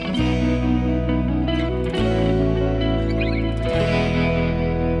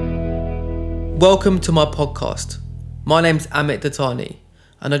Welcome to my podcast. My name's Amit Dattani,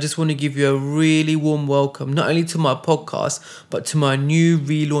 and I just want to give you a really warm welcome, not only to my podcast, but to my new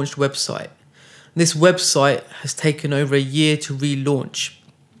relaunched website. This website has taken over a year to relaunch,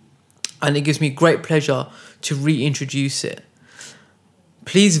 and it gives me great pleasure to reintroduce it.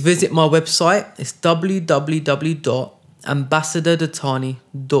 Please visit my website. It's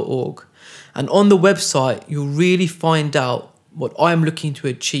www.ambassadordattani.org. And on the website, you'll really find out what I'm looking to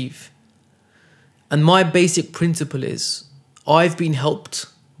achieve. And my basic principle is, I've been helped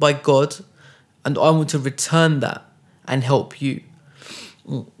by God, and I want to return that and help you.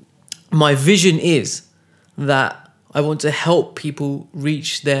 My vision is that I want to help people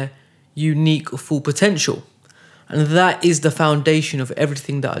reach their unique full potential. And that is the foundation of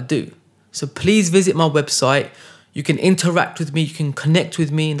everything that I do. So please visit my website. You can interact with me, you can connect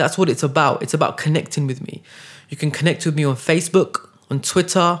with me, and that's what it's about. It's about connecting with me. You can connect with me on Facebook, on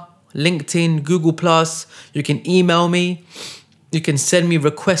Twitter, LinkedIn, Google+. You can email me. You can send me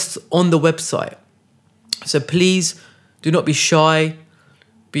requests on the website. So please do not be shy.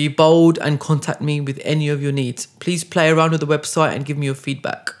 Be bold and contact me with any of your needs. Please play around with the website and give me your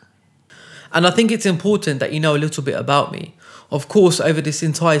feedback. And I think it's important that you know a little bit about me. Of course, over this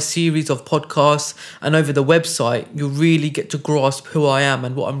entire series of podcasts and over the website, you'll really get to grasp who I am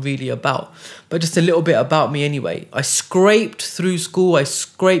and what I'm really about. But just a little bit about me anyway. I scraped through school, I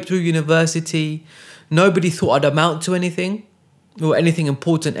scraped through university. Nobody thought I'd amount to anything or anything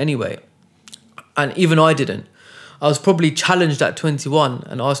important anyway. And even I didn't. I was probably challenged at 21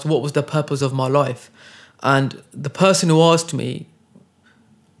 and asked what was the purpose of my life. And the person who asked me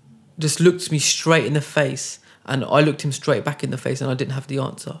just looked me straight in the face, and I looked him straight back in the face, and I didn't have the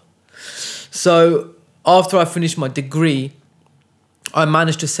answer. So after I finished my degree, I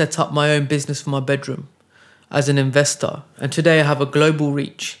managed to set up my own business for my bedroom as an investor. And today I have a global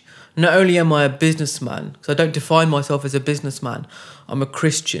reach. Not only am I a businessman, because I don't define myself as a businessman, I'm a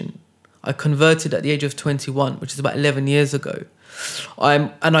Christian. I converted at the age of 21, which is about 11 years ago.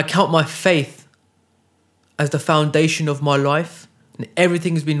 And I count my faith as the foundation of my life, and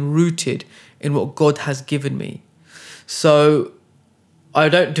everything has been rooted in what God has given me. So I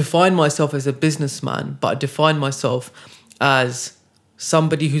don't define myself as a businessman, but I define myself as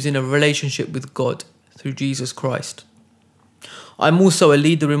somebody who's in a relationship with God through Jesus Christ. I'm also a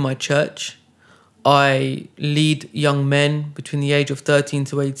leader in my church. I lead young men between the age of 13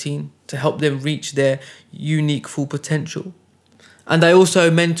 to 18 to help them reach their unique full potential. And I also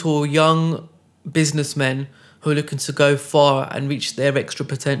mentor young businessmen who are looking to go far and reach their extra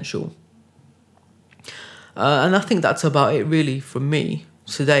potential. And I think that's about it really from me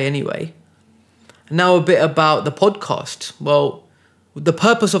today anyway. Now a bit about the podcast. Well, the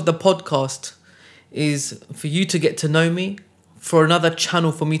purpose of the podcast is for you to get to know me, for another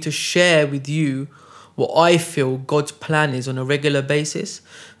channel for me to share with you what I feel God's plan is on a regular basis,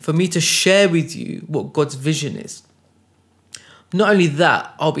 for me to share with you what God's vision is. Not only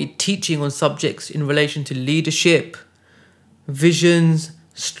that, I'll be teaching on subjects in relation to leadership, visions,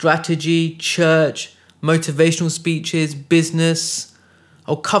 strategy, church, motivational speeches, business.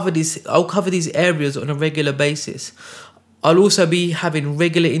 I'll cover these areas on a regular basis. I'll also be having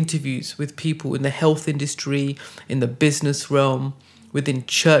regular interviews with people in the health industry, in the business realm, within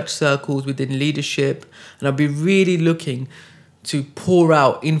church circles, within leadership, and I'll be really looking to pour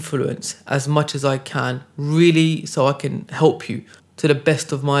out influence as much as I can, really, so I can help you to the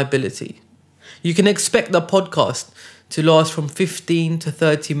best of my ability. You can expect the podcast to last from 15 to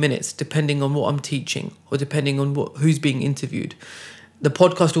 30 minutes, depending on what I'm teaching or depending on who's being interviewed. The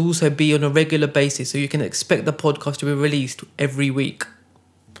podcast will also be on a regular basis, so you can expect the podcast to be released every week.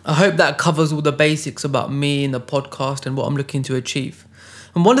 I hope that covers all the basics about me and the podcast and what I'm looking to achieve.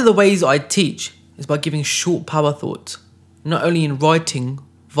 And one of the ways I teach is by giving short power thoughts, not only in writing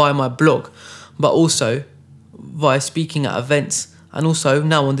via my blog, but also via speaking at events and also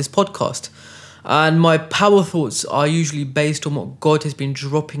now on this podcast. And my power thoughts are usually based on what God has been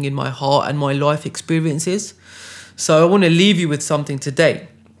dropping in my heart and my life experiences. So I want to leave you with something today.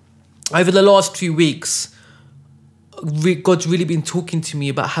 Over the last few weeks, God's really been talking to me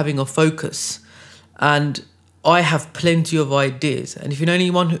about having a focus. And I have plenty of ideas. And if you know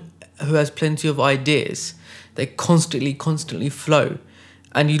anyone who has plenty of ideas, they constantly flow.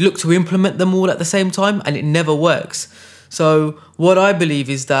 And you look to implement them all at the same time and it never works. So what I believe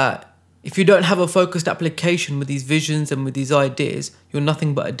is that if you don't have a focused application with these visions and with these ideas, you're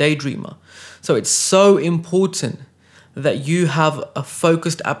nothing but a daydreamer. So it's so important that you have a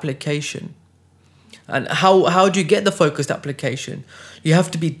focused application. And how do you get the focused application? You have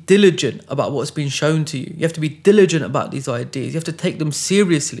to be diligent about what's been shown to you. You have to be diligent about these ideas. You have to take them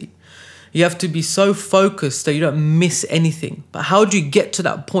seriously. You have to be so focused that you don't miss anything. But how do you get to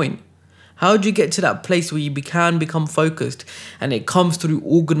that point? How do you get to that place where you can become focused? And it comes through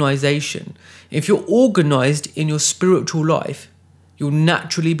organization. If you're organized in your spiritual life, you'll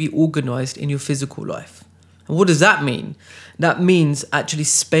naturally be organized in your physical life. And what does that mean? That means actually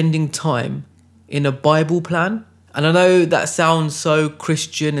spending time in a Bible plan. And I know that sounds so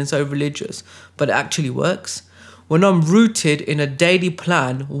Christian and so religious, but it actually works. When I'm rooted in a daily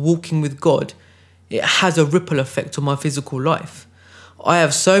plan, walking with God, it has a ripple effect on my physical life. I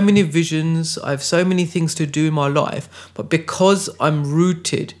have so many visions, I have so many things to do in my life, but because I'm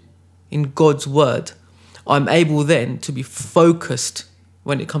rooted in God's word, I'm able then to be focused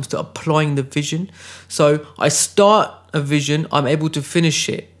when it comes to applying the vision. So I start a vision, I'm able to finish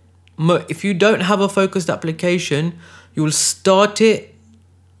it. If you don't have a focused application, you will start it,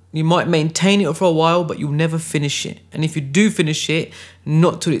 you might maintain it for a while, but you'll never finish it. And if you do finish it,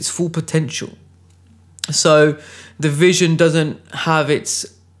 not to its full potential. So the vision doesn't have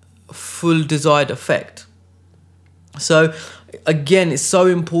its full desired effect. So again, it's so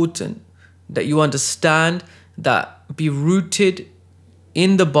important that you understand that be rooted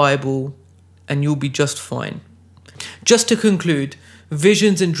in the Bible and you'll be just fine. Just to conclude,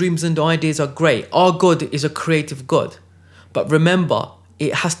 visions and dreams and ideas are great. Our God is a creative God. But remember,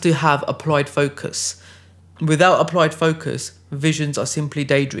 it has to have applied focus. Without applied focus, visions are simply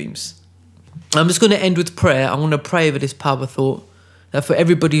daydreams. I'm just going to end with prayer. I want to pray over this power thought. That for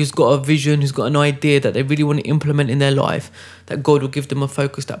everybody who's got a vision, who's got an idea that they really want to implement in their life, that God will give them a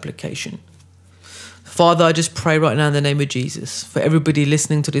focused application. Father, I just pray right now in the name of Jesus for everybody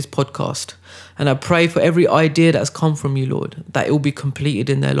listening to this podcast. And I pray for every idea that has come from you, Lord, that it will be completed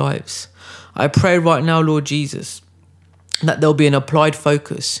in their lives. I pray right now, Lord Jesus, that there'll be an applied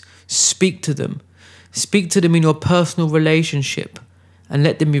focus. Speak to them. Speak to them in your personal relationship and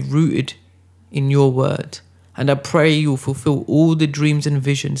let them be rooted in your word. And I pray you'll fulfill all the dreams and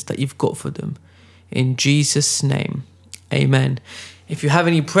visions that you've got for them. In Jesus' name, amen. If you have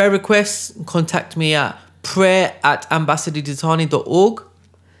any prayer requests, contact me at prayer@ambassadordutani.org.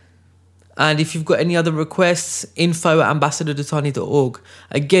 And if you've got any other requests, info@ambassadordutani.org.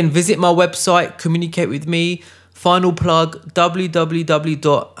 Again, visit my website, communicate with me. Final plug,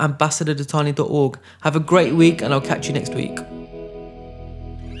 www.ambassadordutani.org. Have a great week and I'll catch you next week.